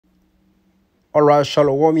All right,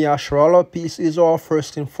 Shalom, Yasharala. Peace is all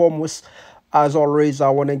first and foremost. As always, I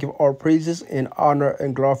want to give all praises and honor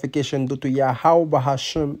and glorification due to Yahweh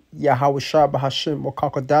Bahashim, Yahweh Shah Bahashim,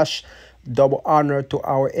 Wakakadash. Double honor to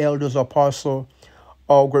our elders, apostle,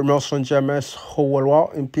 all great Nelson James, who will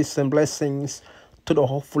walk in peace and blessings to the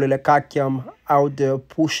hopefully Lekakiam out there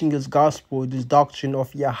pushing his gospel, this doctrine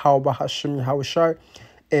of Yahweh Bahashim, Yahweh Shah,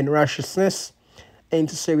 and righteousness and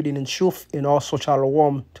to say it in truth, and also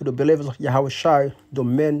shalom to the believers of Yahweh Shai, the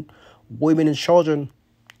men, women, and children,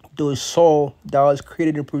 those soul that was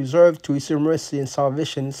created and preserved to receive mercy and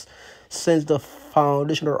salvations since the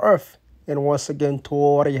foundation of the earth. And once again, to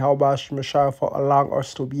all Yahweh Shai for allowing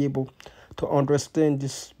us to be able to understand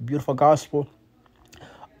this beautiful gospel.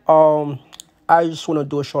 Um, I just want to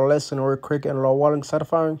do a short lesson real quick and Lord willing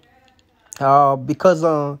satisfying.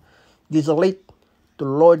 Because these are late, the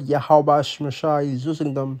Lord Yahweh Shai is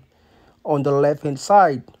using them on the left hand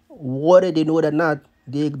side. Whether they know it or not,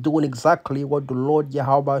 they're doing exactly what the Lord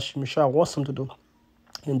Yahweh Shai wants them to do.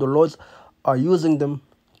 And the Lords are using them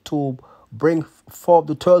to bring forth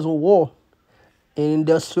the terrible war. And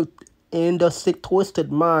in their sick,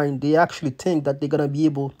 twisted mind, they actually think that they're going to be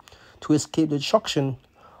able to escape the destruction,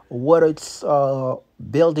 whether it's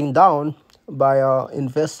building down by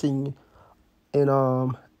investing in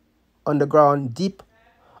underground, deep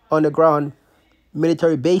underground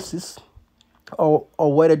military bases, or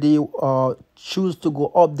whether they choose to go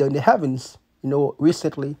up there in the heavens. You know,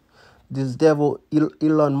 recently, this devil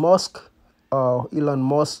Elon Musk,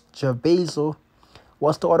 Jeff Bezos,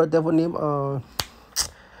 what's the other devil name?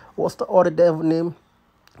 What's the other devil name?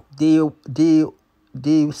 They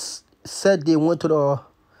they said they went to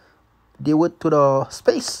the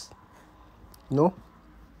space. You know,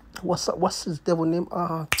 what's his devil name?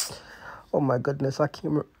 Oh my goodness, I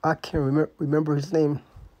can't remember his name.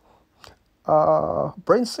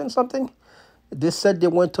 Branson something. They said they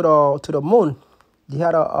went to the moon. They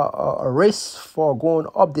had a race for going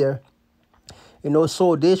up there. You know,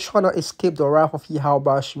 so they're trying to escape the wrath of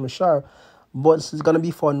Yahweh Shemashah. But it's gonna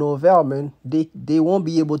be for no avail, man. They won't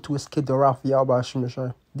be able to escape the wrath of Yahweh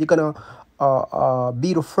Shemashah. They're gonna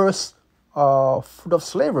be the first fruit of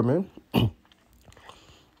slavery, man.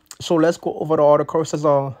 So let's go over the article. It says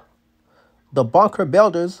the bunker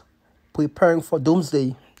builders preparing for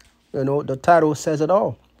doomsday. You know, the title says it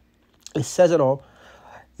all. It says it all.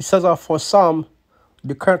 It says for some,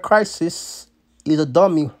 the current crisis is a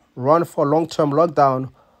dummy run for long-term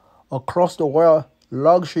lockdown. Across the world,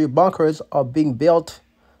 luxury bunkers are being built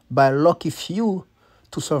by lucky few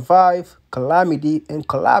to survive calamity and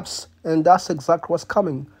collapse. And that's exactly what's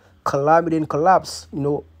coming. Calamity and collapse. You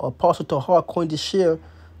know, Apostle Tahar coined this year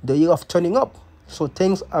the year of turning up. So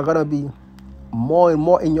things are going to be more and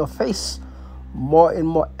more in your face, more and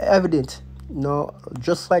more evident, you know,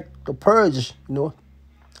 just like the purge. You know,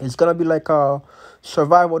 it's gonna be like a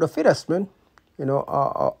survival of the fittest, man. You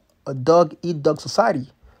know, a dog eat dog society.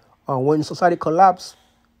 When society collapse,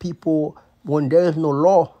 people, when there is no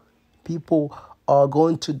law, people are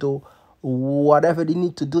going to do whatever they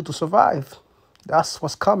need to do to survive. That's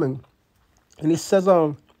what's coming. And it says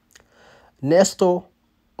Nestor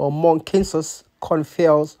among Kansas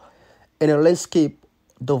confers in a landscape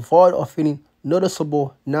devoid of any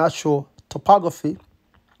noticeable natural topography.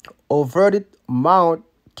 A verdant mound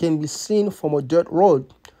can be seen from a dirt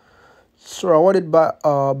road, surrounded by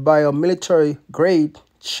a military-grade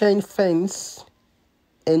chain fence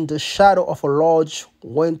in the shadow of a large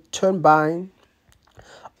wind turbine.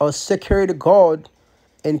 A security guard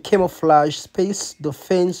in camouflage space the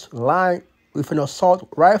fence line with an assault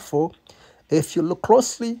rifle. If you look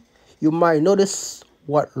closely, you might notice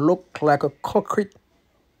what looked like a concrete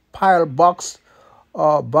pile box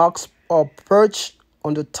perched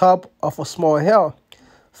on the top of a small hill,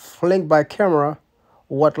 flanked by camera.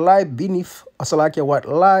 What lie beneath, also like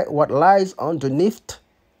what lies underneath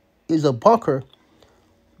is a bunker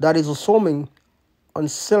that is assuming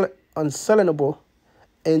unsalable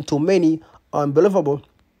and to many unbelievable.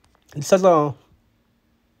 It says to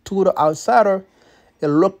the outsider, it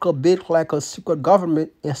looked a bit like a secret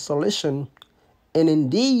government installation, and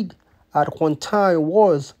indeed at one time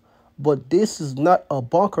was, but this is not a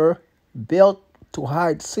bunker built to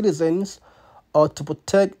hide citizens or to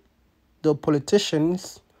protect the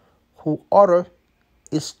politicians who order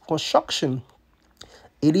its construction.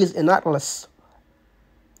 It is an atlas.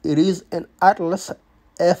 It is an Atlas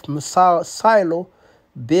F missile silo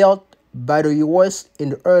built by the U.S. in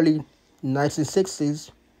the early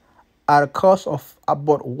 1960s at a cost of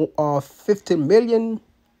about 15 million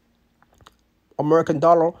American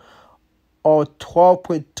dollar or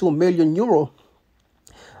 12.2 million euro.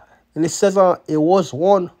 And it says it was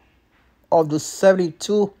one of the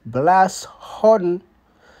 72 blast hardened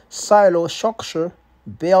silo structure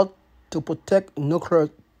built to protect nuclear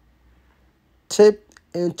tipped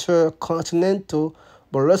intercontinental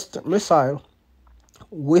ballistic missile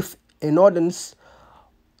with an ordnance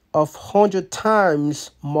of 100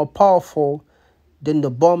 times more powerful than the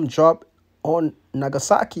bomb dropped on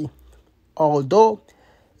Nagasaki. Although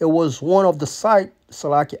it was one of the site, so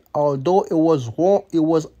like although it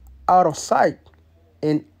was out of sight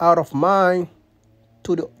and out of mind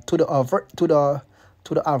to the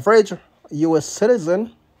average U.S.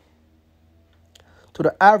 citizen, to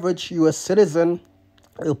the average U.S. citizen,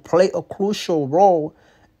 it played a crucial role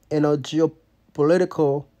in a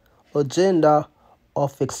geopolitical agenda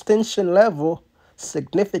of extinction level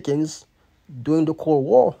significance during the Cold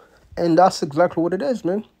War. And that's exactly what it is,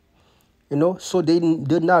 man. So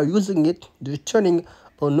they're now using it, they're turning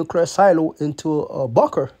a nuclear silo into a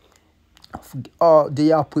bunker.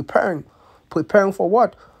 They are preparing for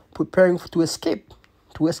what? Preparing to escape.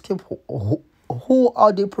 To escape. Who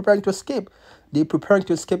are they preparing to escape? They're preparing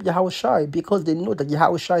to escape Yahushua because they know that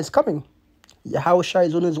Yahushua is coming. Yahushua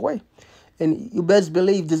is on his way. And you best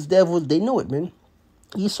believe these devils, they know it, man.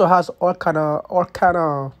 Esau has all kind of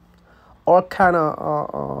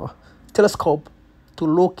telescope to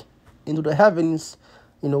look into the heavens,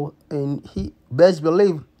 and he best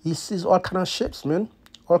believe he sees all kind of ships, man,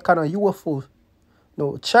 all kind of UFOs,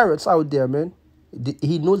 chariots out there, man.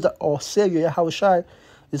 He knows that our Savior Yahushua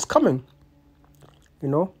is coming, you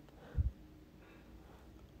know.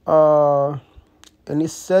 And it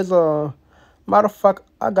says, matter of fact,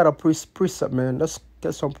 I got a precept, man. Let's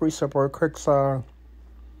get some precept real quick.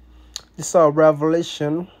 This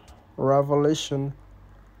Revelation.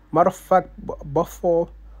 Matter of fact, before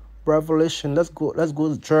Revelation, let's go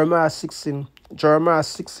to Jeremiah 16. Jeremiah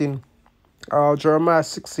 16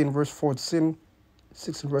 verse 14.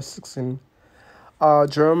 16 verse 16.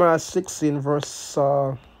 Jeremiah 16 verse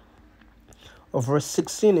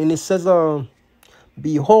 16, and it says,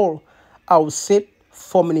 behold, I will sit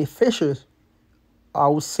for many fishes. I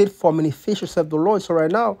will sit for many fishes of the Lord. So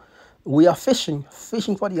right now, we are fishing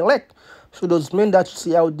for the elect. So those men that you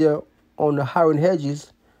see out there on the hiring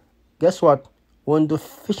hedges, guess what? When the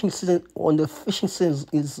fishing season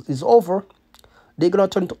is over, they're gonna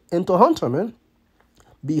turn into a hunter, man.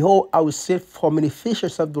 Behold, I will sit for many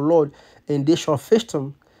fishers of the Lord, and they shall fish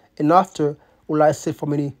them. And after will I sit for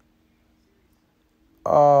many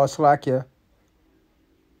Salakia,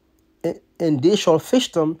 and they shall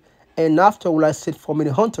fish them, and after will I sit for many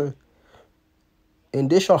hunters, and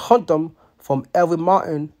they shall hunt them from every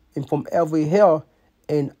mountain and from every hill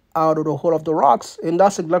and out of the hole of the rocks. And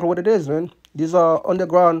that's exactly what it is, man. These are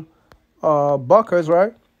underground bunkers,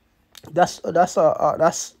 right? That's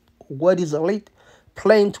what is elite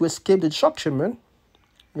playing to escape the destruction, man.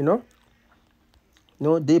 You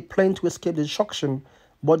know, they plan to escape the destruction,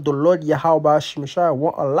 but the Lord Yahweh Shemashai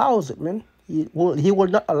won't allows it, man. He will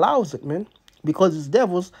not allows it, man, because these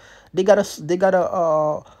devils, they got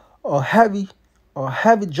a heavy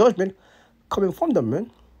judgment coming from them,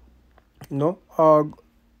 man.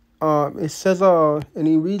 It says, and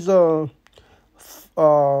he reads,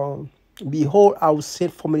 behold, I will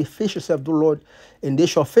send for many fishers of the Lord, and they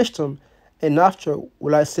shall fish them, and after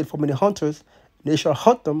will I send for many hunters, and they shall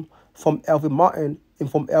hunt them from every mountain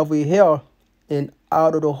and from every hill and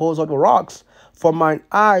out of the holes of the rocks. For mine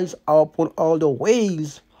eyes are upon all the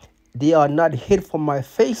ways; they are not hid from my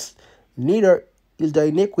face, neither is the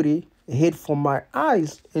iniquity hid from my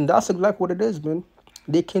eyes. And that's exactly what it is, man.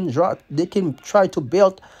 They can try to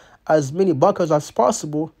build as many bunkers as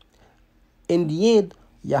possible. In the end,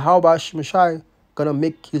 Yahweh Shemashai gonna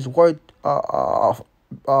make his word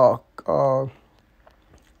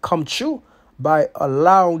come true by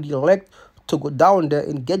allowing the elect to go down there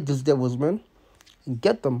and get these devils, man, and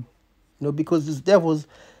get them. Because these devils,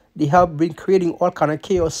 they have been creating all kind of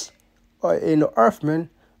chaos in the earth,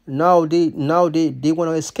 man. Now they want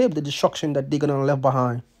to escape the destruction that they're gonna leave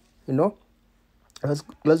behind. Let's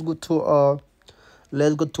go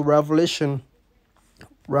to Revelation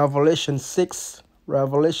 6.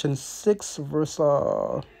 Revelation 6 verse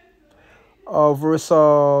 14.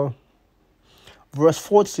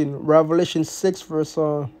 Revelation 6 verse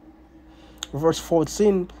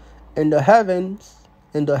 14. In the heaven,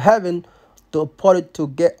 the party to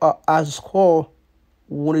get as a score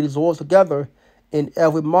when it is all together, and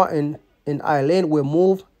every mountain and island will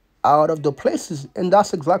move out of the places. And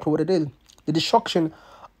that's exactly what it is. The destruction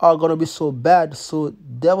are gonna be so bad, so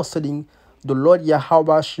devastating. The Lord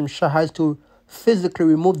Yahweh Shemshah has to physically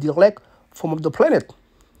remove the elect from the planet.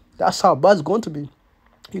 That's how bad it's going to be.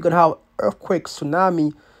 You're gonna have earthquake,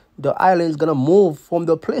 tsunami. The island is gonna move from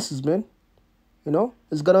the places, man.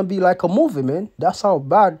 It's gonna be like a movie, man. That's how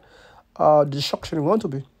bad the destruction is going to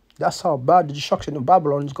be. That's how bad the destruction of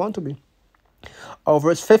Babylon is going to be.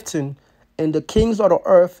 Verse 15, and the kings of the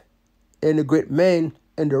earth, and the great men,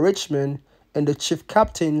 and the rich men, and the chief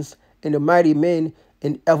captains, and the mighty men,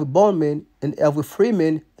 and every bondman, and every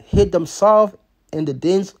freeman hid themselves in the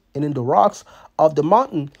dens and in the rocks of the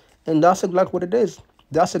mountain. And that's exactly what it is.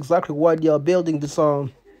 That's exactly why they are building this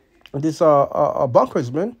bunkers,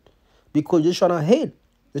 man, because they're trying to hide.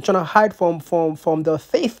 They're trying to hide from the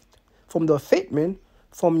faith, man,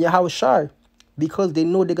 from Yahushua, because they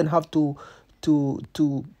know they're gonna have to to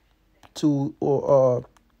uh, uh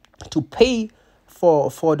to pay for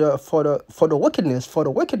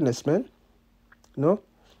the wickedness, man. You know,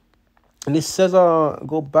 and it says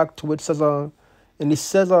go back to it, says and it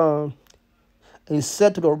says and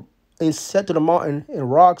said to the mountain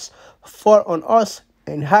and rocks, fall on us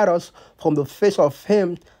and hide us from the face of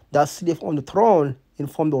him that sitteth on the throne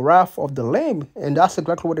and from the wrath of the Lamb. And that's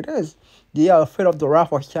exactly what it is. They are afraid of the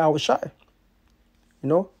wrath of Yahushua,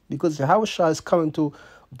 because Yahushua is coming to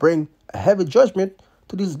bring a heavy judgment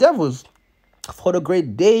to these devils. For the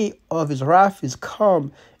great day of his wrath is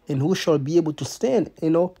come, and who shall be able to stand?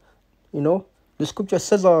 The scripture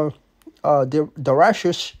says, the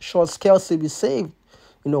righteous shall scarcely be saved.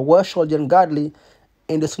 Where shall the ungodly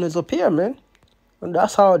and the sinners appear, man? And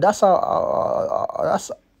that's how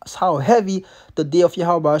heavy the day of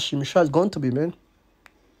Yahweh Shemshah is going to be, man.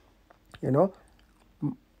 You know,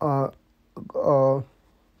 uh, uh,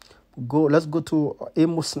 let's go to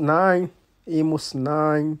Amos 9, Amos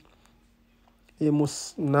 9,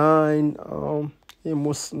 Amos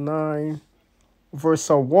 9, verse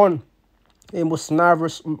 1. Amos 9,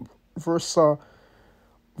 verse, uh,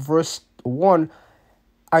 verse 1.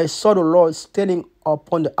 I saw the Lord standing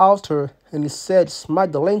upon the altar, and he said,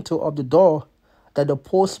 smite the lintel of the door, that the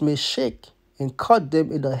posts may shake, and cut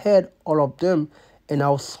them in the head, all of them, and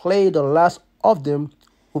I'll slay the last of them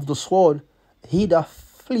with the sword. He that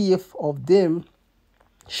fleeth of them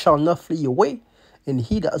shall not flee away, and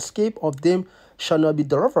he that escape of them shall not be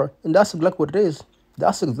delivered. And that's exactly what it is.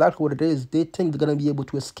 That's exactly what it is. They think they're going to be able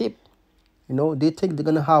to escape. They think they're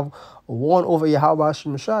going to have won over Yahweh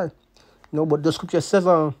Shemshai. But the scripture says,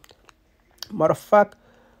 matter of fact,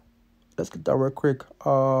 let's get that real quick.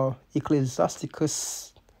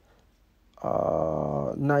 Ecclesiasticus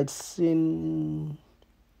 19,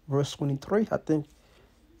 verse 23, I think.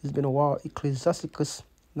 It's been a while. Ecclesiasticus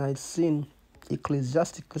 19,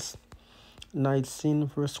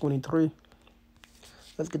 verse 23.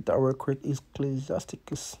 Let's get that real quick.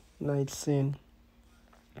 Ecclesiasticus 19,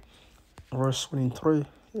 verse 23.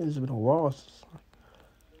 It's been a while.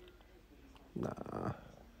 Nah.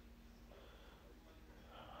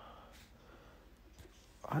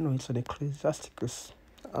 I know it's an Ecclesiasticus.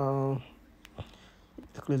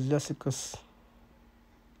 Ecclesiasticus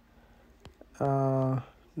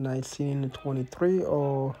 19:23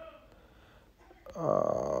 or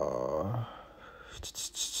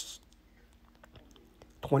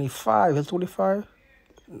 25. It's 25?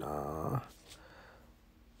 Nah.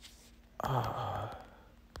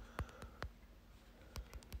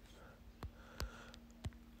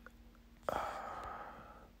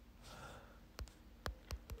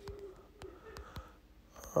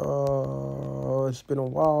 It's been a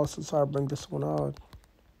while since I bring this one out.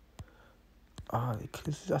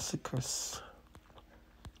 Ecclesiasticus.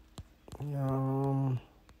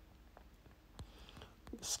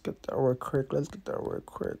 Let's get that real quick.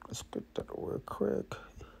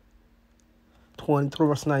 23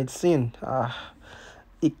 verse 19.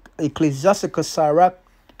 Ecclesiasticus Sirach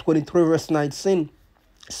 23 verse 19.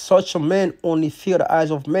 Such a man only fear the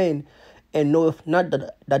eyes of men, and knoweth not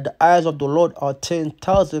that the eyes of the Lord are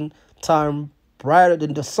 10,000 times brighter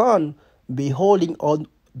than the sun, beholding all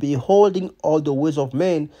the ways of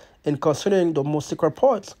men, and considering the most secret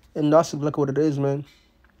parts. And that's exactly what it is, man.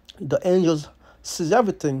 The angels sees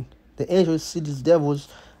everything. The angels see these devils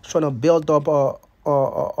trying to build up a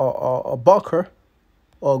bunker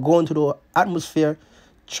or go into the atmosphere,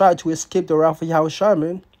 try to escape the wrath of Yahushua,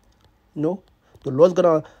 man. The Lord's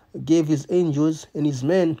gonna give his angels and his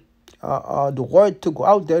men the word to go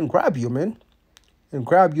out there and grab you, man, and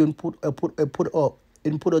grab you and put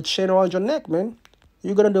a chain around your neck, man.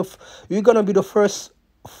 You're gonna be the first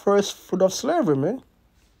fruit of slavery, man.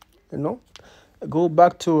 Go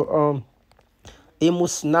back to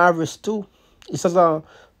Amos 9 verse 2. It says, though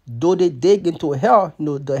they dig into hell,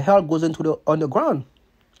 the hell goes into the underground,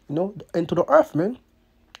 into the earth, man.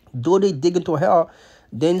 Though they dig into hell,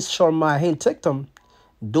 then shall my hand take them.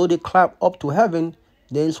 Though they climb up to heaven,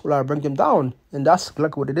 then shall I bring them down. And that's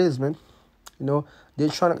like what it is, man. They're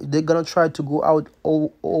they're gonna try to go out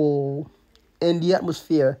in the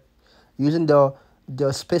atmosphere using the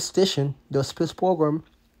space station, the space program.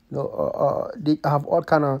 They have all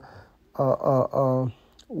kind of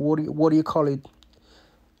what do you call it?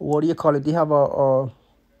 What do you call it? They have a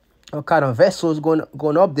kind of vessels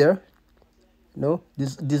going up there.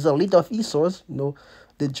 This elite of ESOs.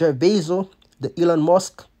 The Jeff Bezos, the Elon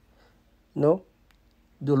Musk. You know,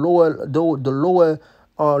 the lower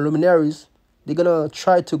luminaries. They're gonna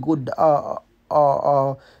try to go in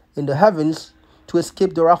the heavens to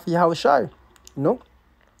escape the wrath of Yahushua. You know,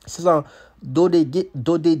 it says, though they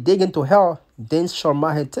dig into hell, then shall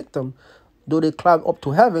my hand take them. Though they climb up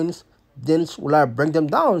to heavens, then will I bring them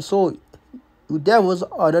down. So you devils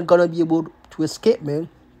are not gonna be able to escape, man.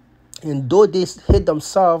 And though they hit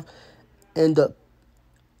themselves in the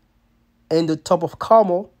top of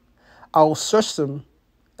Carmel, I will search them,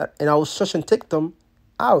 and I will search and take them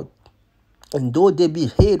out. And though they be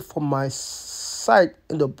hid from my sight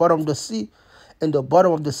in the bottom of the sea,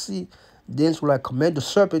 then will I command the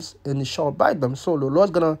serpents, and it shall bite them. So the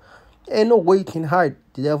Lord's gonna, ain't no way you can hide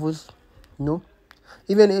the devils, you know.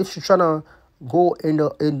 Even if you're trying to go in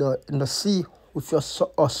the sea with your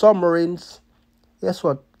submarines, guess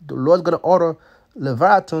what? The Lord's gonna order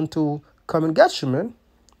Leviathan to come and get you, man.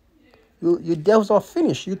 You devils are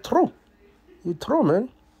finished. You through, man.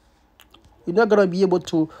 You're not gonna be able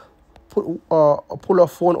to pull a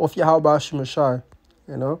phone off your Shimashai,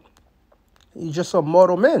 you know. You're just a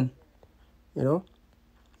mortal man, you know.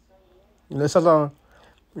 This is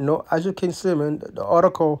as you can see, man. The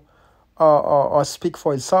article speak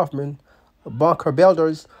for itself, man. Bunker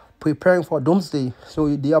builders preparing for doomsday,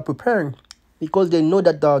 so they are preparing because they know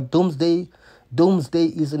that the doomsday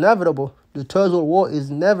is inevitable. The third world war is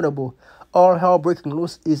inevitable. All hell breaking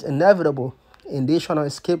loose is inevitable, and they trying to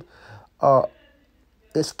escape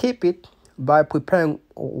it by preparing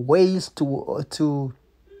ways to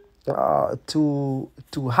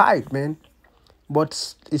hide, man.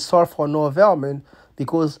 But it's all for no avail, man,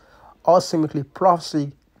 because ultimately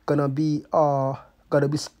prophecy gonna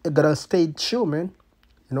stay true, man.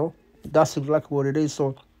 That's exactly what it is.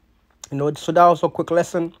 So so that was a quick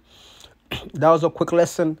lesson. That was a quick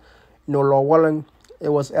lesson. Lord willing, it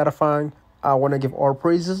was edifying. I want to give all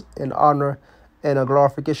praises and honor and a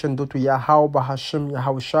glorification due to Yahweh Bahashim,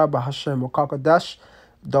 Yahushua Bahashim, Mokakadash.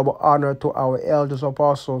 Double honor to our elders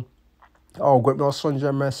apostle, our great son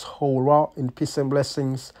James whole in peace and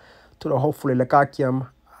blessings to the hopefully Lekakiam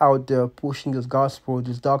out there pushing this gospel,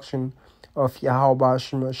 this doctrine of Yahweh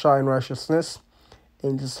Bahashim, Yahshua in righteousness,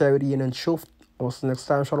 in sincerity and in truth. Until next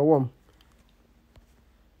time, Shalom.